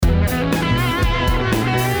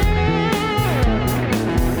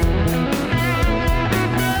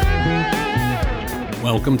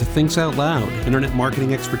Welcome to Thinks Out Loud, internet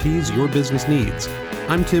marketing expertise your business needs.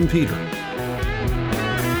 I'm Tim Peter.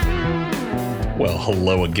 Well,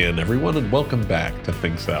 hello again, everyone, and welcome back to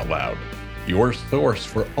Thinks Out Loud, your source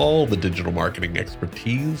for all the digital marketing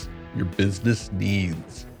expertise your business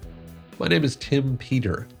needs. My name is Tim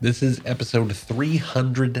Peter. This is episode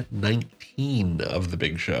 319 of The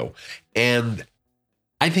Big Show, and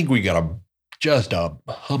I think we got just a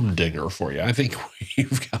humdinger for you. I think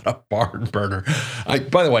we've got a barn burner.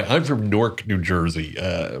 By the way, I'm from Newark, New Jersey,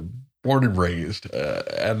 born and raised,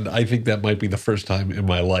 and I think that might be the first time in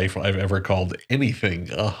my life I've ever called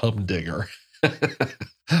anything a humdinger.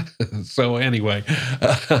 So anyway,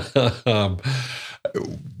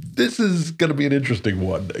 this is going to be an interesting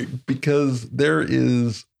one because there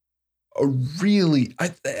is a really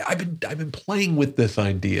I've been playing with this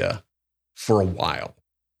idea for a while.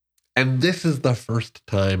 And this is the first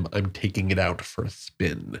time I'm taking it out for a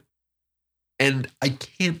spin. And I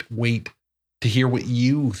can't wait to hear what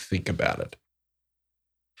you think about it.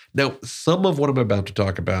 Now, some of what I'm about to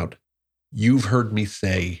talk about, you've heard me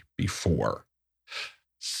say before.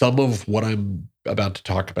 Some of what I'm about to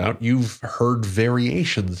talk about, you've heard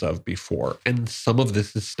variations of before. And some of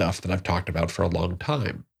this is stuff that I've talked about for a long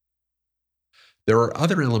time. There are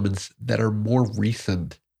other elements that are more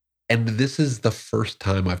recent. And this is the first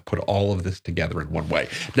time I've put all of this together in one way.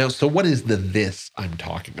 Now, so what is this I'm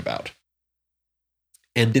talking about?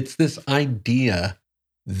 And it's this idea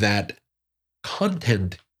that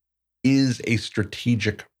content is a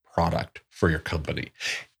strategic product for your company.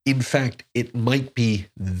 In fact, it might be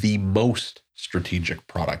the most strategic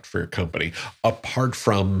product for your company, apart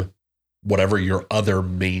from whatever your other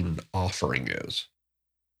main offering is.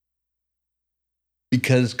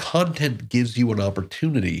 Because content gives you an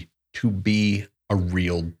opportunity to be a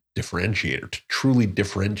real differentiator, to truly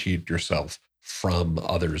differentiate yourself from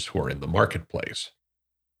others who are in the marketplace.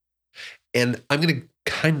 And I'm going to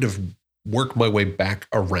kind of work my way back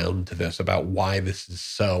around to this about why this is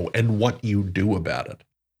so and what you do about it.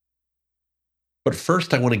 But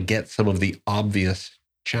first, I want to get some of the obvious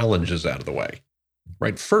challenges out of the way,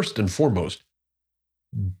 right? First and foremost,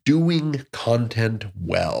 doing content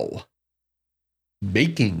well,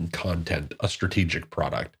 making content a strategic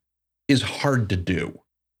product is hard to do.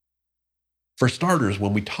 For starters,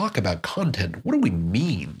 when we talk about content, what do we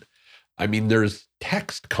mean? I mean, there's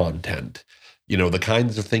text content, the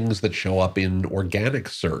kinds of things that show up in organic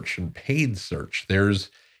search and paid search.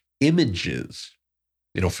 There's images,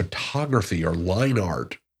 photography or line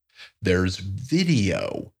art. There's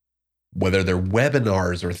video, whether they're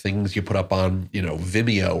webinars or things you put up on,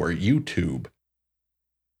 Vimeo or YouTube.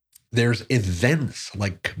 There's events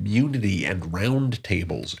like community and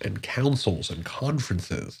roundtables and councils and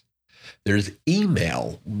conferences. There's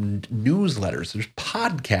email, newsletters, there's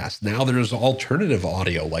podcasts. Now there's alternative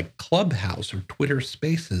audio like Clubhouse or Twitter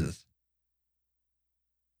Spaces.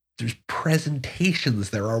 There's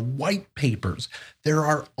presentations, there are white papers. There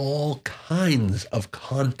are all kinds of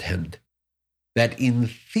content that in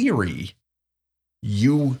theory,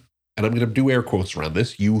 and I'm going to do air quotes around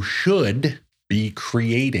this, you should be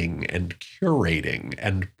creating and curating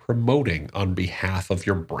and promoting on behalf of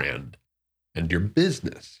your brand and your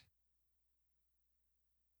business.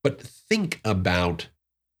 But think about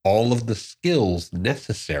all of the skills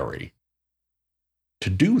necessary to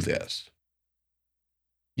do this.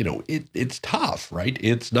 It's tough, right?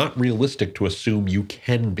 It's not realistic to assume you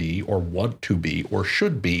can be or want to be or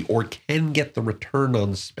should be or can get the return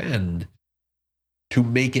on spend to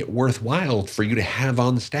make it worthwhile for you to have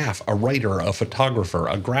on staff a writer, a photographer,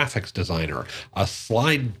 a graphics designer, a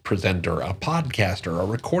slide presenter, a podcaster, a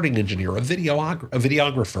recording engineer, a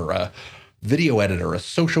videographer, a video editor, a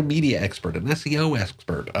social media expert, an SEO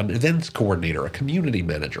expert, an events coordinator, a community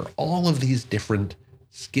manager, all of these different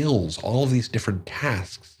skills, all of these different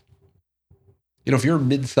tasks. If you're a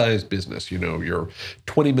mid-sized business, you're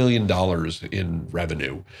 $20 million in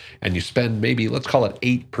revenue, and you spend maybe, let's call it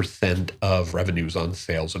 8% of revenues on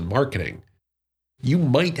sales and marketing, you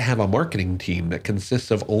might have a marketing team that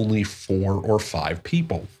consists of only 4 or 5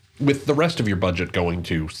 people, with the rest of your budget going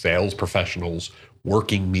to sales professionals,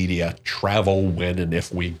 working media, travel when and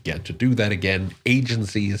if we get to do that again,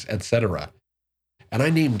 agencies, etc. And I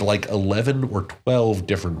named like 11 or 12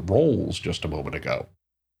 different roles just a moment ago.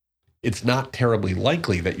 It's not terribly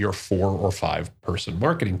likely that your 4 or 5 person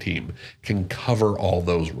marketing team can cover all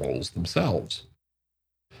those roles themselves.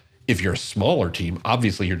 If you're a smaller team,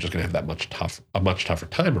 obviously you're just going to have a much tougher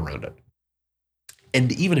time around it.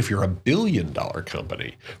 And even if you're a $1 billion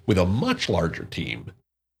company with a much larger team,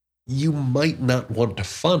 you might not want to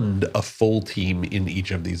fund a full team in each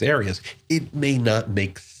of these areas. It may not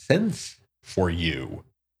make sense for you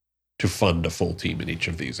to fund a full team in each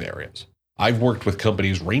of these areas. I've worked with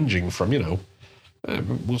companies ranging from,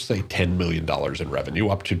 we'll say $10 million in revenue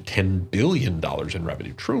up to $10 billion in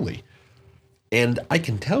revenue, truly. And I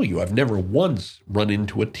can tell you, I've never once run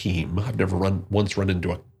into a team, I've never once run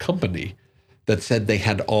into a company that said they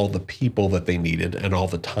had all the people that they needed and all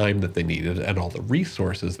the time that they needed and all the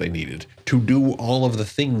resources they needed to do all of the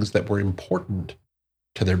things that were important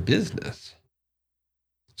to their business.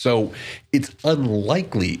 So it's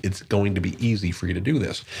unlikely it's going to be easy for you to do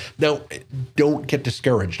this. Now, don't get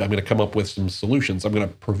discouraged. I'm going to come up with some solutions. I'm going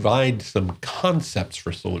to provide some concepts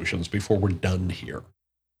for solutions before we're done here.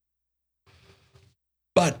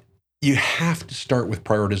 But you have to start with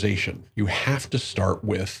prioritization. You have to start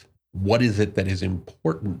with what is it that is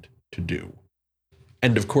important to do?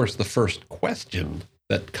 And of course, the first question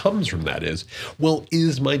that comes from that is, well,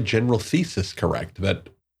 is my general thesis correct that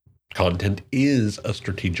content is a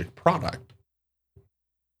strategic product?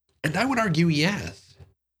 And I would argue yes,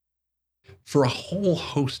 for a whole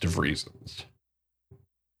host of reasons.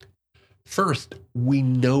 First, we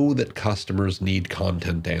know that customers need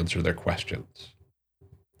content to answer their questions.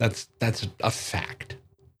 That's a fact.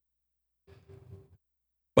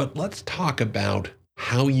 But let's talk about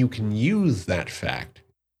how you can use that fact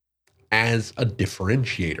as a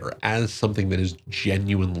differentiator, as something that is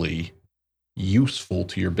genuinely useful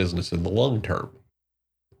to your business in the long term.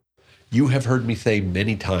 You have heard me say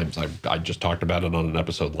many times, I just talked about it on an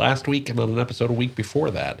episode last week and on an episode a week before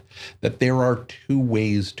that there are two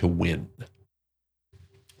ways to win.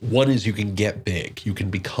 One is you can get big. You can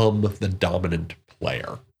become the dominant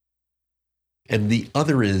player. And the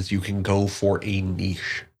other is you can go for a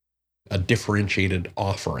niche, a differentiated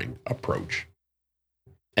offering approach.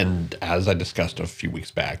 And as I discussed a few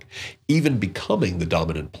weeks back, even becoming the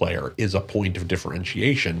dominant player is a point of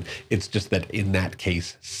differentiation. It's just that in that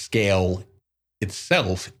case, scale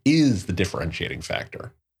itself is the differentiating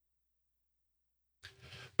factor.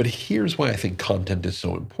 But here's why I think content is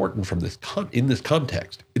so important in this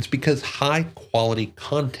context. It's because high quality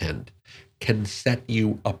content can set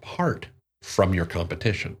you apart from your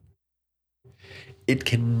competition. It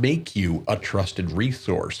can make you a trusted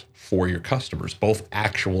resource for your customers, both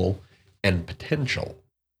actual and potential.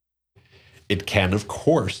 It can, of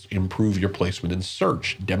course, improve your placement in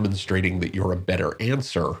search, demonstrating that you're a better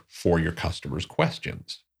answer for your customers'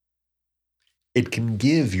 questions. It can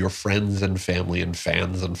give your friends and family and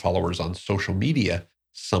fans and followers on social media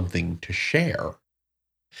something to share.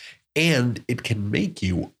 And it can make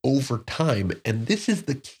you, over time, and this is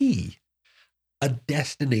the key, a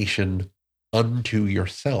destination unto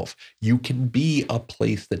yourself. You can be a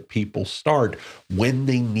place that people start when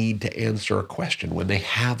they need to answer a question, when they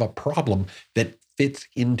have a problem that fits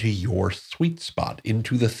into your sweet spot,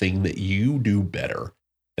 into the thing that you do better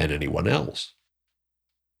than anyone else.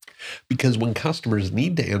 Because when customers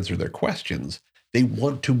need to answer their questions, they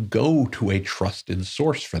want to go to a trusted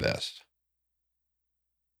source for this.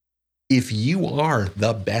 If you are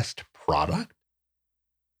the best product,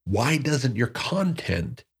 why doesn't your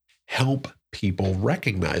content help people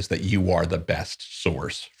recognize that you are the best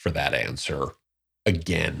source for that answer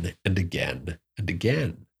again and again and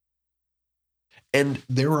again? And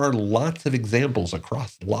there are lots of examples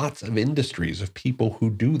across lots of industries of people who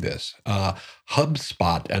do this.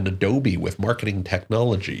 HubSpot and Adobe with marketing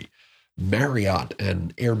technology, Marriott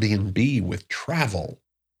and Airbnb with travel,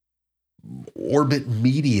 Orbit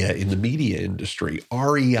Media in the media industry,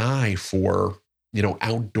 REI for,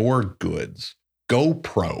 outdoor goods,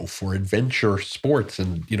 GoPro for adventure sports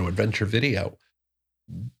and, adventure video.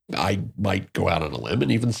 I might go out on a limb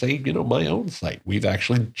and even say, my own site. We've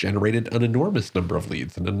actually generated an enormous number of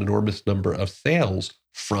leads and an enormous number of sales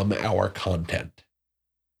from our content.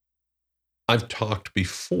 I've talked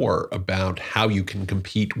before about how you can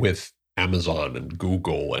compete with Amazon and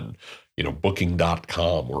Google and,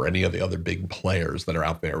 Booking.com or any of the other big players that are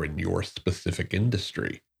out there in your specific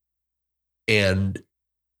industry. And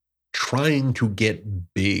trying to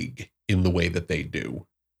get big in the way that they do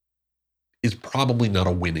is probably not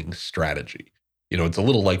a winning strategy. It's a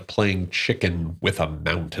little like playing chicken with a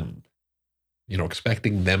mountain.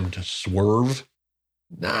 Expecting them to swerve,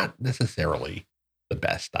 not necessarily the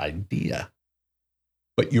best idea.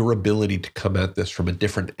 But your ability to come at this from a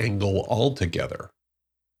different angle altogether,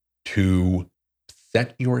 to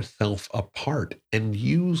set yourself apart and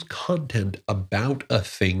use content about a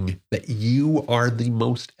thing that you are the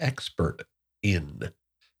most expert in,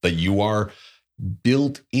 that you are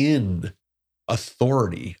built-in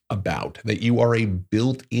authority about, that you are a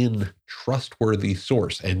built-in trustworthy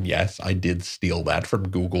source. And yes, I did steal that from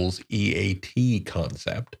Google's EAT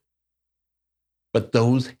concept. but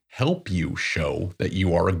those help you show that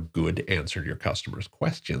you are a good answer to your customers'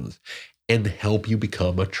 questions and help you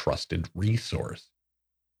become a trusted resource.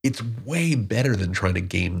 It's way better than trying to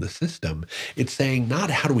game the system. It's saying, not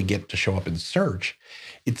how do we get to show up in search?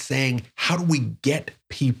 It's saying, how do we get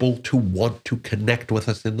people to want to connect with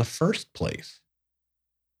us in the first place?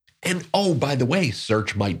 And oh, by the way,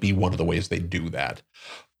 search might be one of the ways they do that.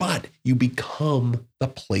 But you become the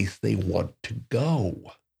place they want to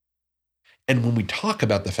go. And when we talk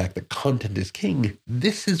about the fact that content is king,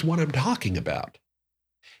 this is what I'm talking about.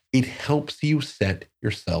 It helps you set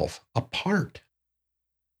yourself apart.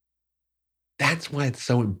 That's why it's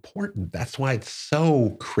so important. That's why it's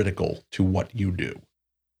so critical to what you do.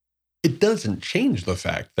 It doesn't change the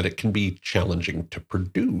fact that it can be challenging to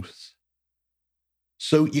produce.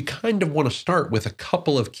 So you kind of want to start with a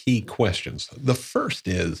couple of key questions. The first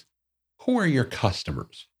is, who are your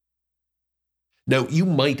customers? Now, you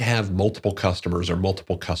might have multiple customers or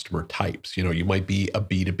multiple customer types. You might be a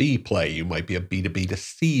B2B play. You might be a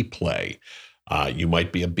B2B2C play. You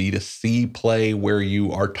might be a B2C play where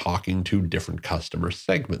you are talking to different customer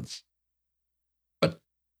segments. But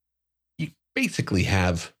you basically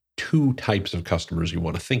have two types of customers you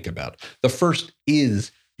want to think about. The first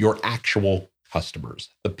is your actual customers,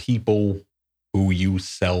 the people who you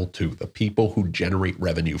sell to, the people who generate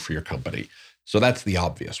revenue for your company. So that's the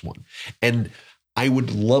obvious one. And I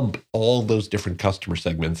would lump all those different customer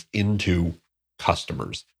segments into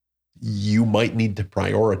customers. You might need to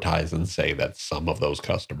prioritize and say that some of those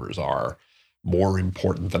customers are more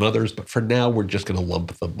important than others, but for now, we're just going to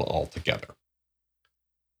lump them all together.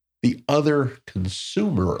 The other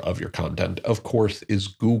consumer of your content, of course, is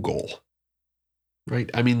Google, right?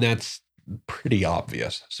 I mean, that's pretty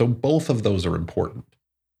obvious. So both of those are important.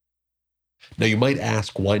 Now, you might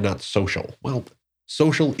ask, why not social? Well,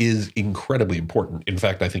 social is incredibly important. In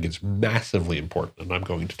fact, I think it's massively important, and I'm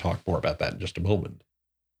going to talk more about that in just a moment.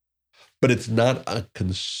 But it's not a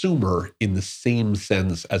consumer in the same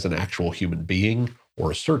sense as an actual human being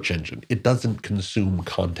or a search engine. It doesn't consume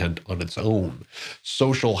content on its own.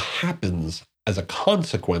 Social happens as a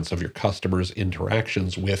consequence of your customers'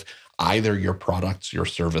 interactions with either your products, your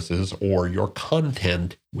services, or your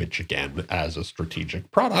content, which again, as a strategic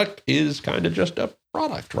product, is kind of just a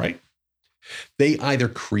product, right? They either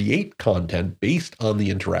create content based on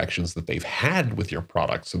the interactions that they've had with your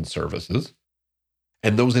products and services,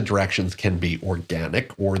 and those interactions can be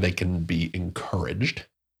organic or they can be encouraged,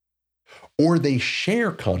 or they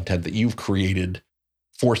share content that you've created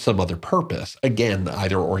for some other purpose, again,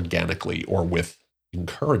 either organically or with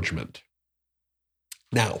encouragement.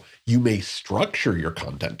 Now, you may structure your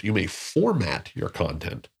content, you may format your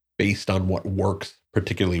content based on what works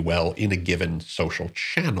particularly well in a given social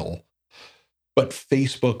channel. But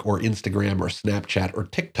Facebook or Instagram or Snapchat or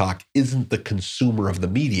TikTok isn't the consumer of the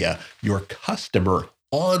media. Your customer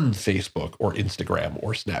on Facebook or Instagram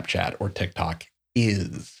or Snapchat or TikTok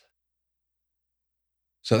is.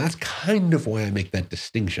 So that's kind of why I make that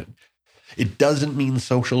distinction. It doesn't mean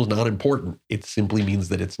social is not important. It simply means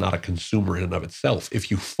that it's not a consumer in and of itself. If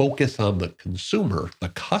you focus on the consumer, the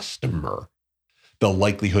customer, the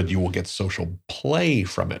likelihood you will get social play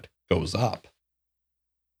from it goes up.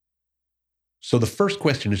 So the first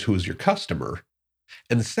question is, who is your customer?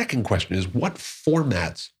 And the second question is, what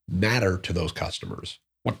formats matter to those customers?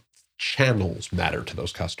 What channels matter to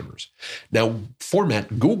those customers? Now,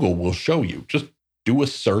 format, Google will show you. Just do a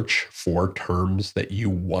search for terms that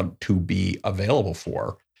you want to be available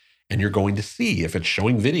for, and you're going to see if it's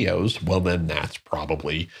showing videos, well, then that's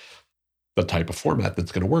probably the type of format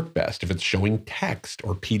that's going to work best. If it's showing text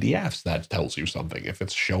or PDFs, that tells you something. If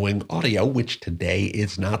it's showing audio, which today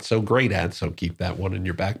is not so great at, so keep that one in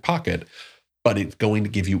your back pocket, but it's going to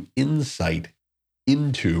give you insight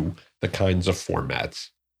into the kinds of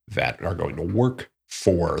formats that are going to work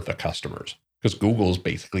for the customers, because Google's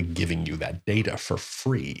basically giving you that data for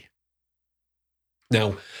free.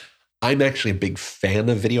 Now, I'm actually a big fan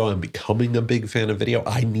of video. I'm becoming a big fan of video.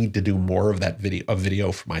 I need to do more of that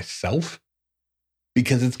video for myself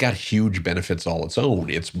because it's got huge benefits all its own.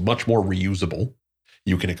 It's much more reusable.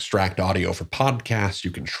 You can extract audio for podcasts. You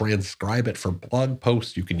can transcribe it for blog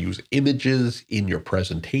posts. You can use images in your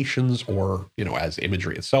presentations or, as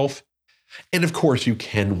imagery itself. And of course, you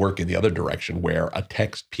can work in the other direction where a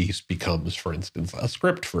text piece becomes, for instance, a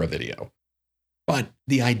script for a video. But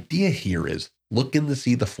the idea here is look and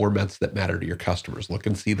see the formats that matter to your customers. Look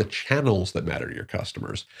and see the channels that matter to your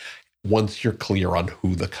customers. Once you're clear on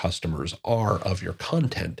who the customers are of your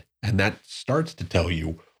content, and that starts to tell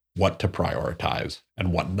you what to prioritize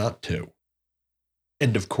and what not to.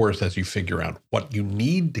 And of course, as you figure out what you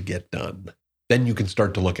need to get done, Then you can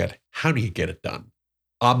start to look at how do you get it done?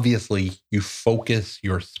 Obviously, you focus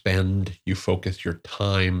your spend, you focus your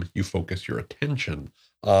time, you focus your attention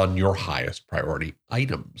on your highest priority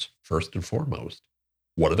items, first and foremost.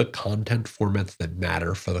 What are the content formats that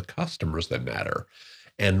matter for the customers that matter?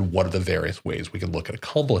 And what are the various ways we can look at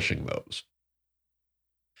accomplishing those?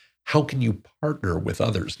 How can you partner with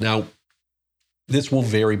others? Now, this will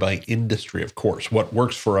vary by industry, of course. What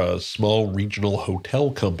works for a small regional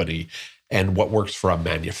hotel company and what works for a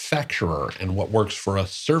manufacturer and what works for a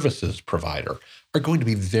services provider are going to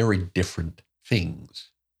be very different things.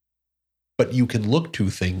 But you can look to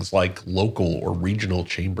things like local or regional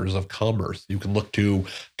chambers of commerce. You can look to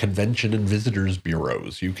convention and visitors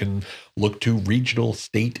bureaus. You can look to regional,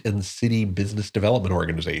 state, and city business development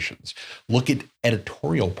organizations. Look at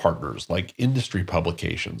editorial partners like industry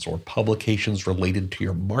publications or publications related to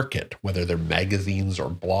your market, whether they're magazines or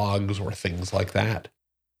blogs or things like that.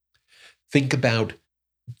 Think about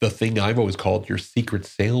the thing I've always called your secret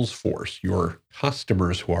sales force, your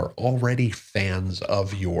customers who are already fans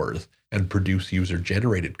of yours and produce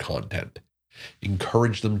user-generated content.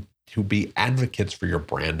 Encourage them to be advocates for your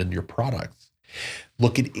brand and your products.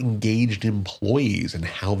 Look at engaged employees and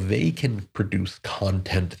how they can produce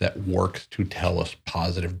content that works to tell a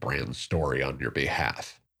positive brand story on your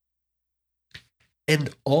behalf.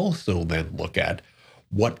 And also then look at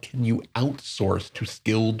what can you outsource to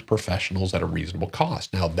skilled professionals at a reasonable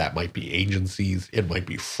cost? Now, that might be agencies, it might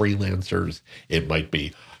be freelancers, it might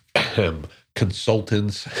be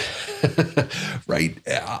consultants, right?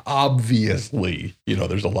 Obviously,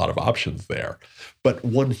 there's a lot of options there. But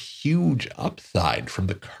one huge upside from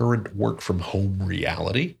the current work from home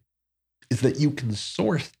reality is that you can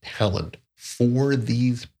source talent for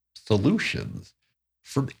these solutions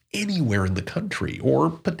from anywhere in the country or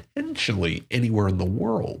potentially anywhere in the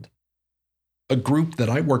world. A group that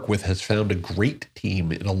I work with has found a great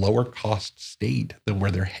team in a lower cost state than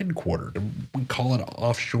where they're headquartered. And we call it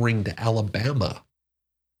offshoring to Alabama.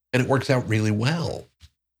 And it works out really well.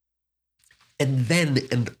 And then,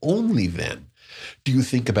 and only then, do you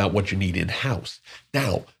think about what you need in-house.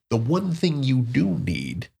 Now, the one thing you do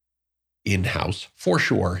need in-house, for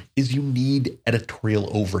sure, is you need editorial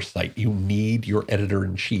oversight. You need your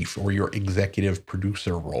editor-in-chief or your executive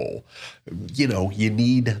producer role. You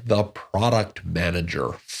need the product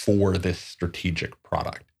manager for this strategic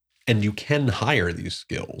product. And you can hire these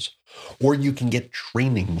skills, or you can get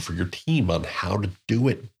training for your team on how to do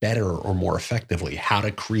it better or more effectively, how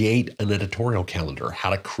to create an editorial calendar,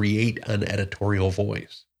 how to create an editorial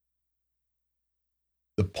voice.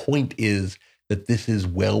 The point is that this is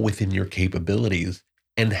well within your capabilities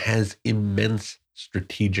and has immense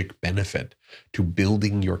strategic benefit to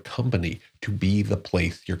building your company to be the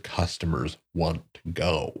place your customers want to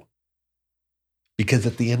go. Because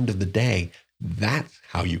at the end of the day, that's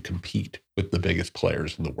how you compete with the biggest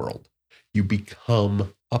players in the world. You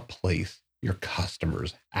become a place your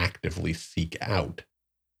customers actively seek out.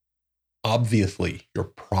 Obviously, your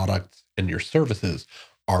products and your services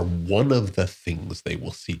are one of the things they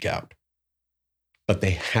will seek out. But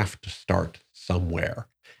they have to start somewhere.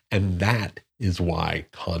 And that is why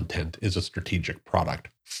content is a strategic product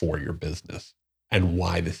for your business and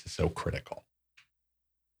why this is so critical.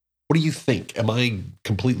 What do you think? Am I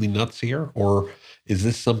completely nuts here? Or is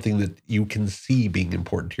this something that you can see being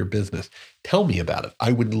important to your business? Tell me about it.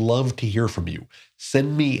 I would love to hear from you.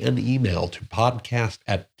 Send me an email to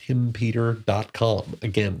podcast@timpeter.com.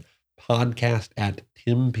 Again,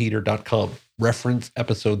 podcast@timpeter.com. Reference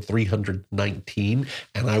episode 319.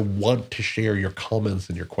 And I want to share your comments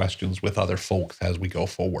and your questions with other folks as we go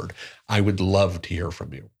forward. I would love to hear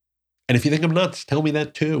from you. And if you think I'm nuts, tell me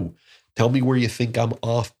that too. Tell me where you think I'm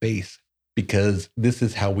off base, because this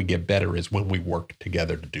is how we get better, is when we work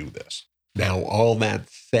together to do this. Now, all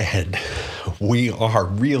that said, we are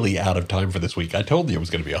really out of time for this week. I told you it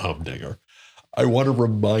was going to be a humdinger. I want to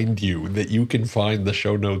remind you that you can find the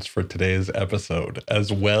show notes for today's episode, as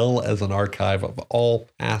well as an archive of all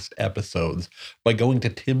past episodes, by going to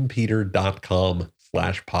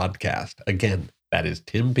timpeter.com/podcast. Again, that is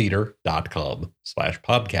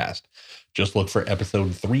timpeter.com/podcast. Just look for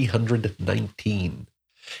episode 319.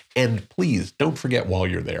 And please don't forget while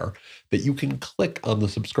you're there that you can click on the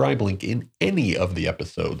subscribe link in any of the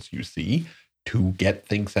episodes you see to get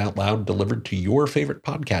Thinks Out Loud delivered to your favorite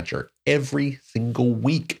podcatcher every single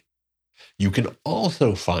week. You can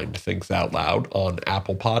also find Thinks Out Loud on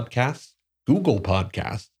Apple Podcasts, Google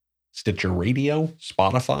Podcasts, Stitcher Radio,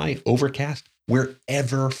 Spotify, Overcast,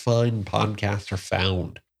 wherever fine podcasts are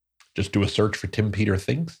found. Just do a search for Tim Peter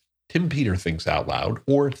Thinks, Tim Peter Thinks Out Loud,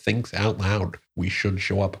 or Thinks Out Loud. We should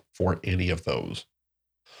show up for any of those.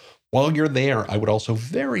 While you're there, I would also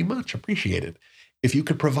very much appreciate it if you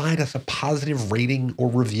could provide us a positive rating or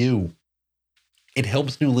review. It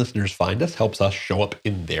helps new listeners find us, helps us show up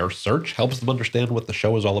in their search, helps them understand what the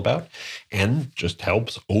show is all about, and just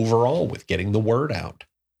helps overall with getting the word out.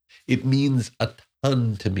 It means a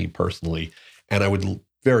ton to me personally, and I would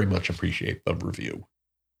very much appreciate the review.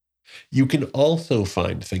 You can also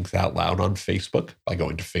find Thinks Out Loud on Facebook by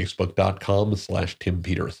going to facebook.com/Tim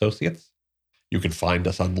Peter Associates. You can find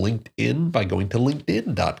us on LinkedIn by going to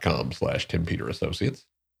linkedin.com/Tim Peter Associates.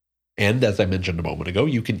 And as I mentioned a moment ago,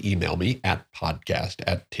 you can email me at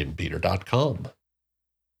podcast@timpeter.com.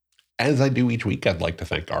 As I do each week, I'd like to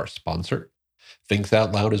thank our sponsor. Thinks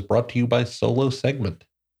Out Loud is brought to you by Solo Segment.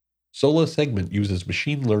 Solo Segment uses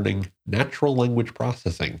machine learning, natural language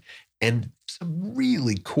processing, and some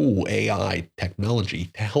really cool AI technology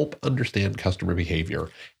to help understand customer behavior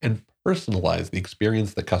and personalize the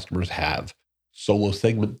experience that customers have. Solo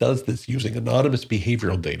Segment does this using anonymous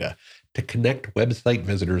behavioral data to connect website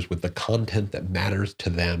visitors with the content that matters to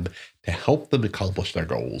them to help them accomplish their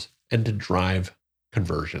goals and to drive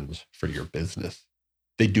conversions for your business.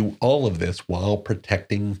 They do all of this while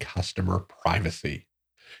protecting customer privacy.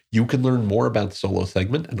 You can learn more about Solo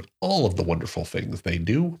Segment and all of the wonderful things they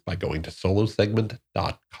do by going to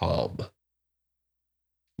solosegment.com.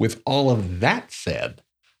 With all of that said,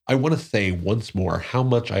 I want to say once more how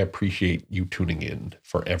much I appreciate you tuning in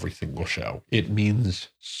for every single show. It means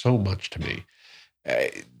so much to me.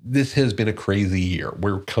 This has been a crazy year.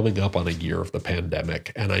 We're coming up on a year of the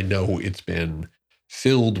pandemic, and I know it's been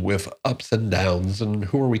filled with ups and downs, and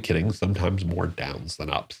who are we kidding? Sometimes more downs than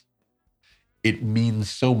ups. It means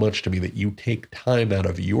so much to me that you take time out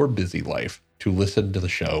of your busy life to listen to the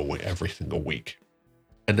show every single week.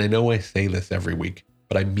 And I know I say this every week,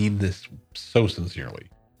 but I mean this so sincerely.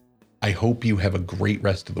 I hope you have a great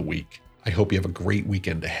rest of the week. I hope you have a great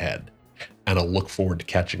weekend ahead. And I'll look forward to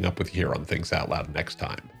catching up with you here on Thinks Out Loud next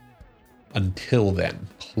time. Until then,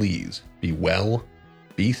 please be well,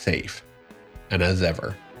 be safe, and as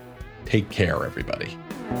ever, take care, everybody.